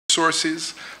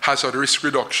resources, hazard risk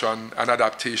reduction and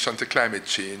adaptation to climate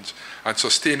change, and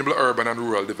sustainable urban and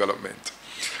rural development.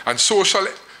 And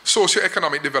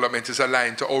socioeconomic development is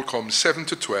aligned to outcomes 7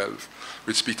 to 12,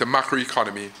 which speak to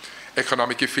macroeconomy,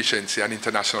 economic efficiency, and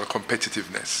international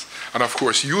competitiveness. And of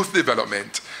course, youth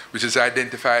development, which is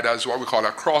identified as what we call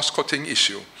a cross-cutting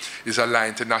issue, is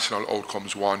aligned to national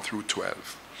outcomes 1 through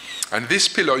 12. And this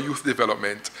pillar, youth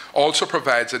development, also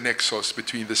provides a nexus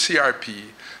between the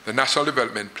CRP, the National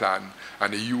Development Plan,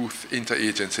 and the Youth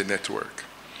Interagency Network.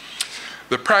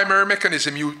 The primary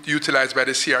mechanism utilized by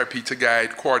the CRP to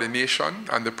guide coordination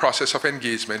and the process of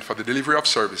engagement for the delivery of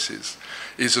services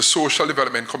is the Social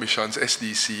Development Commission's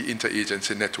SDC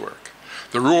Interagency Network.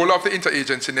 The role of the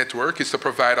Interagency Network is to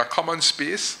provide a common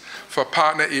space for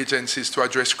partner agencies to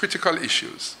address critical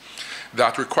issues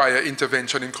that require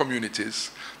intervention in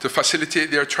communities to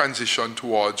facilitate their transition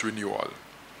towards renewal.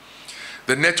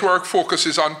 The network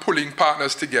focuses on pulling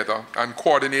partners together and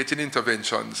coordinating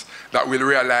interventions that will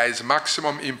realize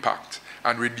maximum impact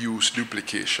and reduce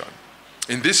duplication.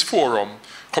 In this forum,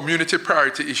 community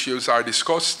priority issues are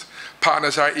discussed.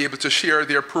 Partners are able to share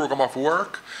their program of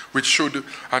work, which should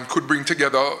and could bring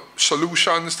together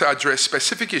solutions to address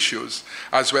specific issues,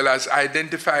 as well as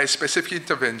identify specific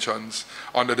interventions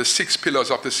under the 6 pillars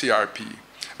of the CRP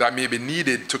that may be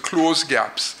needed to close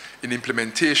gaps in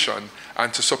implementation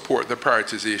and to support the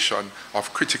prioritization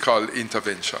of critical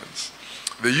interventions.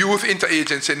 The Youth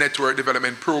Interagency Network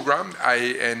Development Program,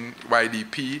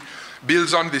 IANYDP,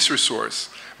 builds on this resource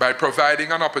by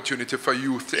providing an opportunity for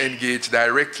youth to engage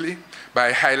directly,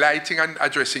 by highlighting and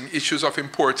addressing issues of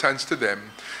importance to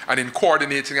them, and in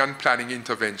coordinating and planning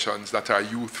interventions that are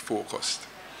youth-focused.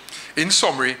 In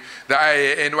summary, the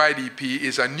IANYDP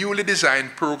is a newly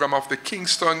designed program of the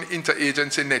Kingston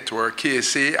Interagency Network,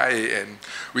 KSA-IAN,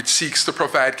 which seeks to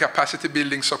provide capacity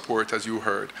building support, as you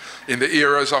heard, in the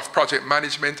areas of project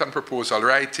management and proposal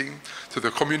writing, to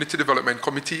the Community Development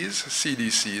Committees,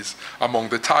 CDCs, among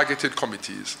the targeted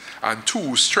committees, and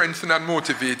 2, strengthen and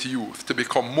motivate youth to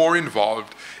become more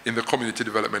involved in the community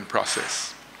development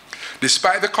process.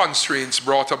 Despite the constraints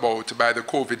brought about by the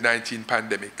COVID-19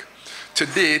 pandemic, to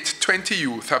date, 20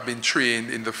 youth have been trained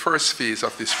in the first phase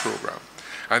of this program,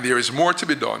 and there is more to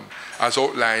be done, as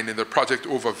outlined in the project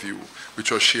overview, which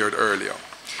was shared earlier.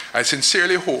 I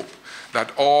sincerely hope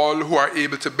that all who are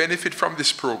able to benefit from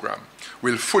this program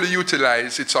will fully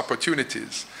utilize its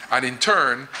opportunities and in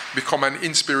turn become an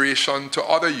inspiration to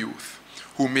other youth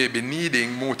who may be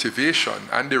needing motivation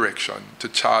and direction to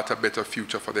chart a better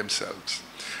future for themselves.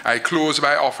 I close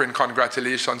by offering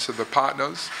congratulations to the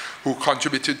partners who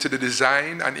contributed to the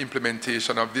design and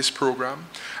implementation of this program,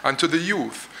 and to the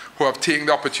youth who have taken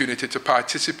the opportunity to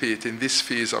participate in this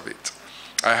phase of it.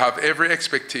 I have every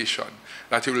expectation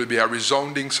that it will be a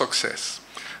resounding success.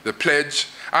 The pledge,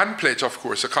 of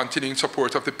course, the continuing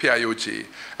support of the PIOJ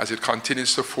as it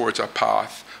continues to forge a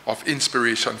path of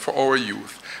inspiration for our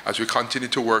youth as we continue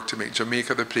to work to make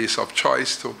Jamaica the place of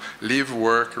choice to live,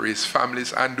 work, raise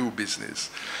families, and do business.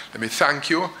 Let me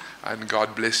thank you, and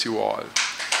God bless you all.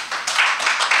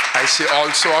 I say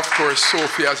also, of course,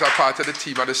 Sophie as a part of the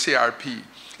team of the CRP.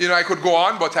 You know, I could go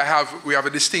on, but we have a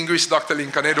distinguished Dr.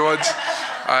 Lincoln Edwards,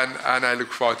 and I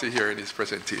look forward to hearing his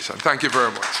presentation. Thank you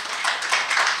very much.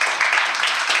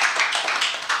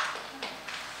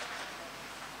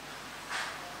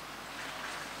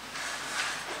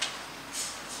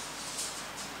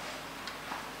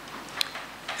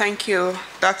 Thank you,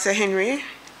 Dr. Henry.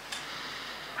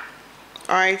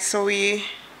 All right, so we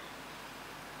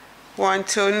want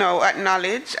to now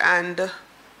acknowledge and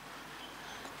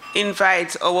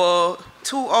invite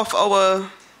two of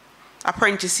our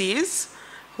apprentices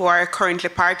who are currently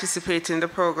participating in the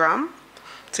program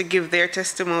to give their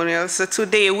testimonials. So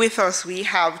today with us we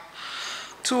have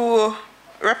 2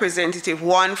 representatives,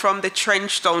 one from the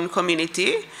Trenchtown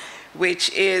community,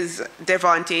 which is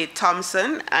Devontae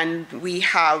Thompson, and we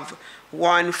have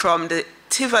one from the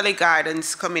Tivoli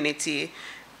Gardens community,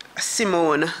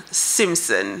 Simone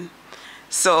Simpson.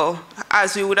 So,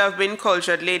 as we would have been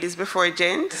cultured ladies before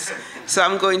gents, so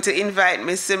I'm going to invite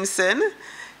Ms. Simpson.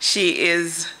 She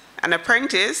is an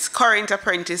apprentice, current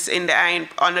apprentice in the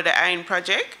under the Iron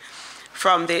Project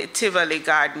from the Tivoli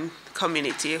Garden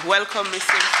community. Welcome, Ms.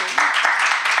 Simpson.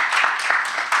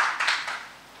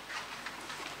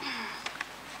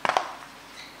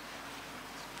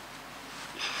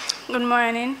 Good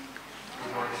morning.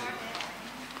 Good morning.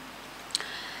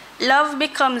 Love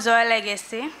becomes our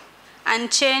legacy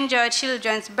and change our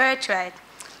children's birthright.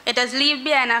 Let us leave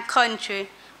behind a country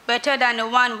better than the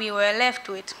one we were left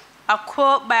with. A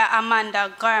quote by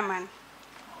Amanda Gorman.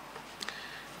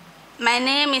 My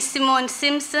name is Simone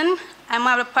Simpson. I'm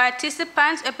one of the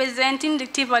participants representing the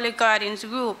Tivoli Gardens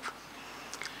group.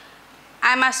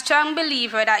 I'm a strong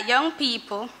believer that young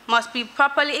people must be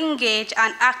properly engaged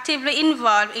and actively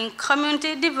involved in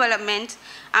community development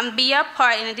and be a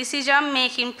part in the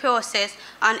decision-making process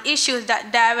on issues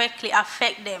that directly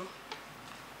affect them.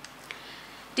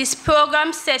 This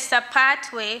program sets a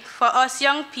pathway for us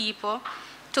young people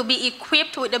to be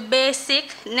equipped with the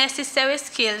basic necessary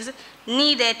skills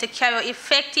needed to carry out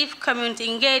effective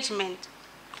community engagement.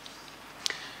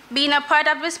 Being a part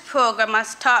of this program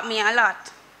has taught me a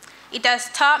lot. It has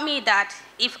taught me that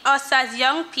if us as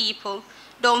young people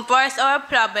don't voice our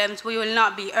problems, we will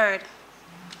not be heard.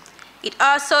 It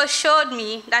also showed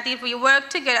me that if we work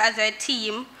together as a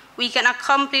team, we can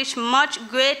accomplish much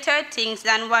greater things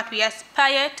than what we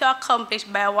aspire to accomplish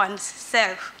by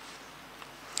oneself.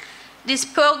 This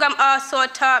program also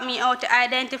taught me how to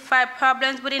identify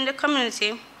problems within the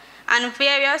community and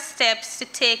various steps to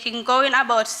take in going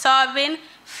about solving,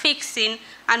 fixing,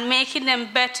 and making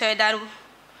them better than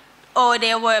how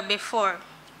they were before.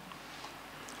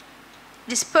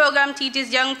 This program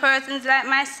teaches young persons like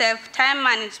myself time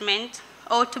management,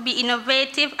 how to be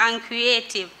innovative and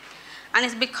creative. And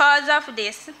it's because of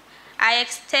this, I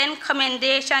extend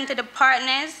commendation to the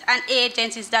partners and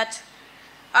agencies that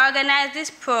organize this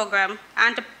program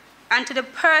and to the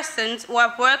persons who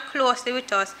have worked closely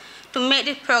with us to make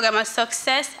this program a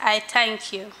success. I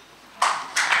thank you.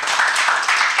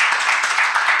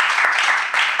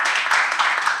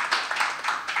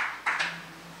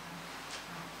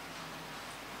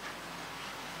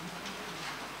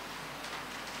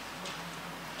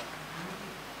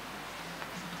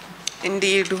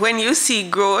 Indeed, when you see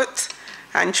growth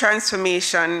and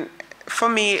transformation, for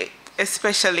me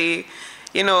especially,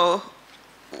 you know,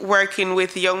 working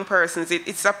with young persons,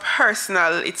 it's a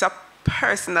personal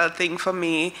thing for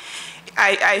me.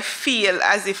 I feel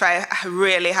as if I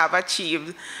really have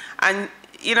achieved. And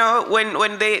you know, when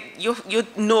you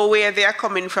know where they are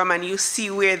coming from and you see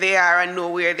where they are and know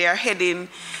where they are heading,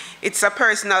 it's a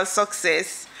personal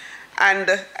success.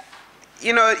 And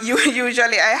you know,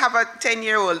 usually I have a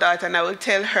 10-year-old daughter and I will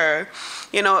tell her,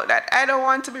 you know, that I don't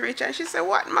want to be rich. And she said,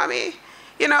 what, mommy?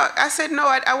 You know, I said, no,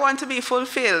 I want to be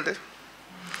fulfilled.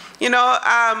 You know,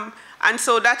 and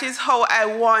so that is how I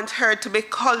want her to be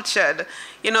cultured.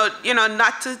 You know,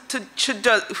 not to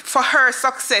just, for her,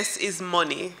 success is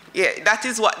money. Yeah, that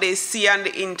is what they see on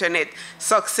the internet.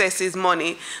 Success is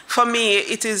money. For me,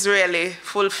 it is really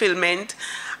fulfillment.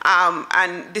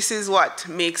 And this is what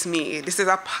makes me, this is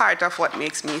a part of what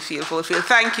makes me feel fulfilled.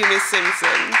 Thank you, Ms.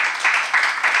 Simpson.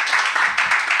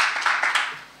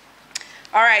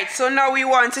 All right, so now we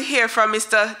want to hear from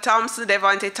Mr. Thompson.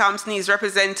 Devontae Thompson is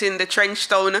representing the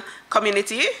Trenchtown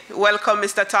community. Welcome,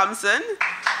 Mr. Thompson.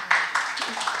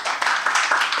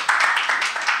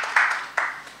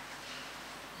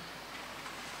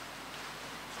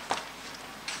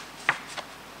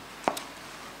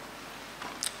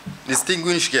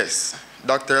 Distinguished guests,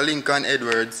 Dr. Lincoln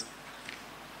Edwards,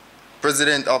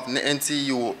 President of the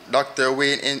NCU, Dr.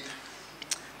 Wayne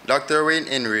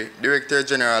Henry, Director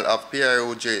General of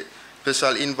PIOJ,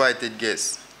 special invited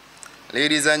guests,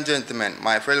 ladies and gentlemen,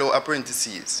 my fellow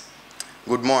apprentices,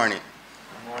 good morning.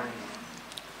 Good morning.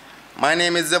 My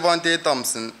name is Devontae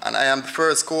Thompson, and I am the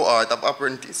first cohort of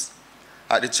apprentice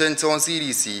at the Trenchtown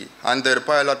CDC under the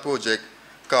pilot project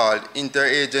called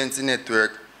Interagency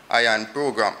Network ION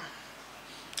program.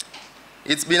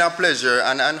 It's been a pleasure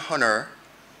and an honor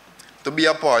to be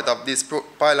a part of this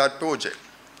pilot project.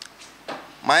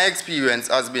 My experience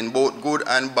has been both good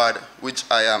and bad, which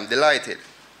I am delighted.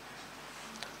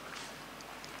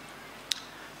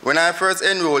 When I first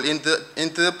enrolled into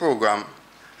the program,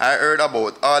 I heard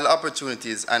about all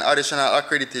opportunities and additional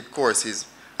accredited courses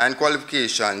and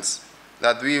qualifications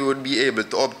that we would be able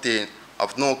to obtain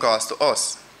of no cost to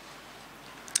us.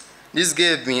 This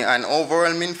gave me an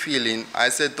overwhelming feeling. I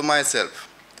said to myself,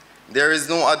 there is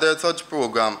no other such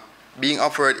program being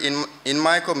offered in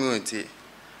my community.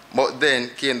 But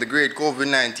then came the great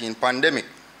COVID-19 pandemic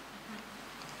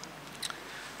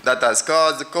that has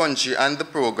caused the country and the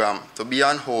program to be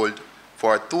on hold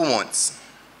for 2 months.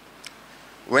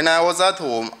 When I was at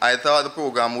home, I thought the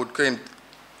program would come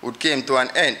to an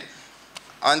end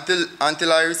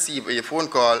until I received a phone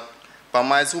call from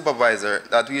my supervisor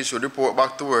that we should report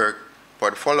back to work for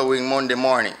the following Monday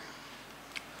morning.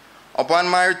 Upon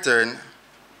my return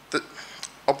to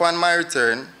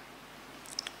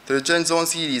the Trenchtown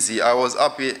CDC, I was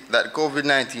happy that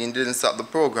COVID-19 didn't stop the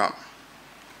program.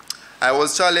 I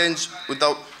was challenged with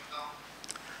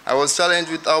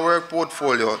our work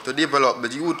portfolio to develop the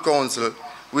Youth Council,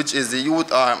 which is the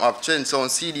youth arm of Trenchtown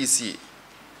CDC.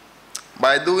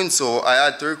 By doing so, I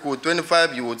had to recruit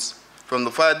 25 youths from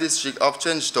the 5 districts of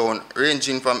Trenchtown,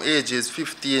 ranging from ages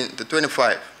 15 to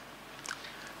 25.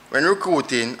 When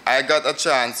recruiting, I got a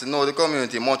chance to know the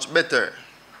community much better.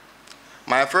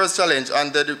 My first challenge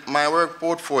under my work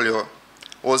portfolio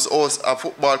was host a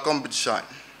football competition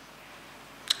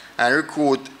and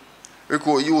recruit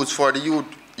youth for the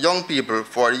young people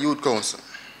for the youth council.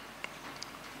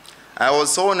 I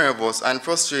was so nervous and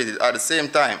frustrated at the same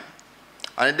time.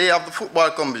 On the day of the football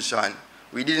competition,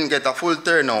 we didn't get a full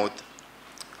turnout,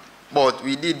 but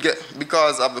we did get,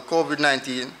 because of the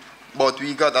COVID-19, but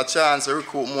we got a chance to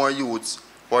recruit more youths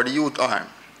for the youth arm,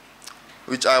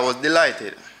 which I was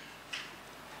delighted.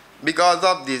 Because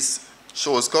of this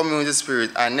shows community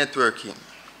spirit and networking.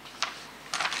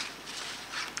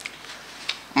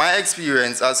 My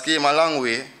experience has came a long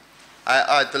way.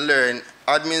 I had to learn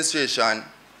administration,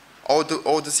 how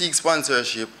to seek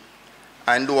sponsorship,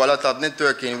 and do a lot of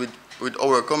networking with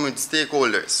our community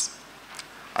stakeholders.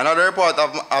 Another part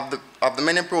of the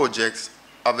many projects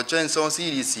of the Trenchtown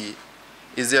CDC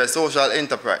is their social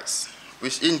enterprise,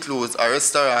 which includes a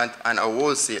restaurant and a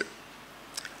wholesale,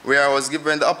 where I was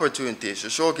given the opportunity to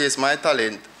showcase my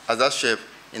talent as a chef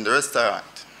in the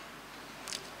restaurant.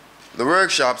 The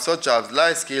workshops such as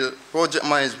life skill, project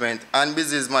management, and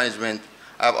business management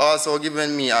have also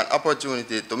given me an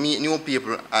opportunity to meet new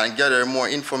people and gather more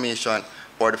information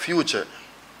for the future.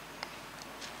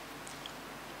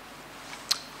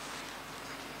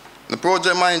 The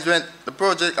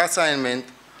project assignment,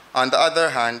 on the other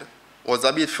hand, was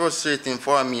a bit frustrating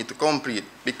for me to complete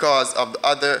because of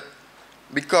the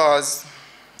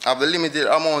limited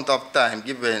amount of time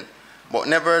given, but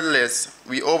nevertheless,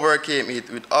 we overcame it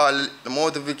with all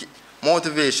the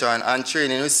motivation and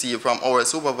training received from our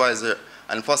supervisor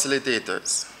and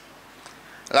facilitators.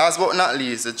 Last but not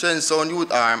least, the Trenchtown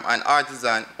Youth Arm and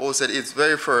Artisan hosted its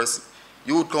very first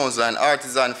Youth Council and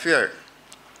Artisan Fair.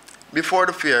 Before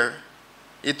the fair,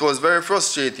 it was very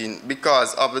frustrating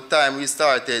because of the time we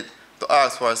started to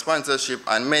ask for sponsorship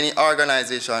and many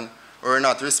organizations were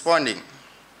not responding.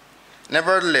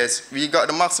 Nevertheless, we got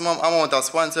the maximum amount of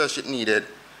sponsorship needed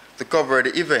to cover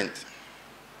the event.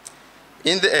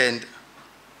 In the end,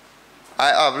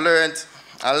 I learned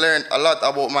a lot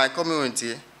about my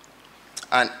community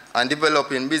and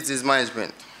developing business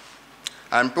management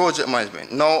and project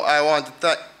management. Now I want to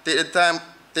take the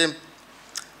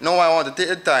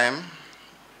time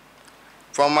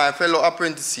from my fellow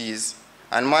apprentices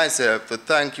and myself to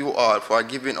thank you all for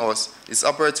giving us this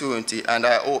opportunity, and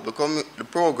I hope the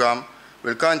program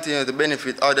will continue to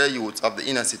benefit other youths of the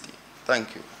inner city.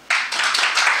 Thank you.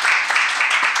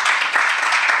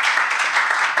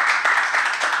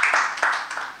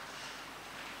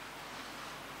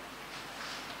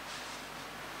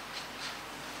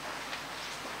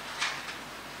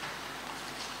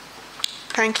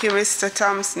 Thank you, Mr.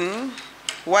 Thompson.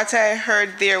 What I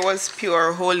heard there was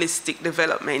pure holistic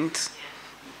development.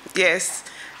 Yes,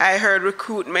 I heard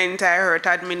recruitment, I heard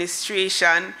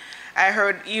administration, I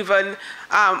heard even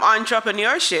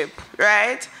entrepreneurship,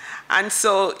 right? And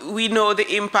so we know the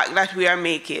impact that we are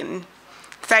making.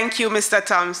 Thank you, Mr.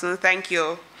 Thompson, thank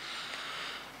you.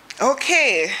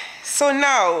 Okay, so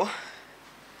now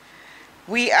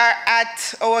we are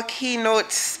at our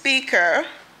keynote speaker,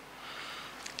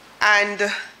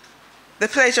 and the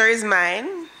pleasure is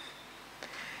mine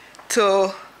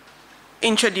to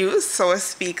introduce our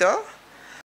speaker,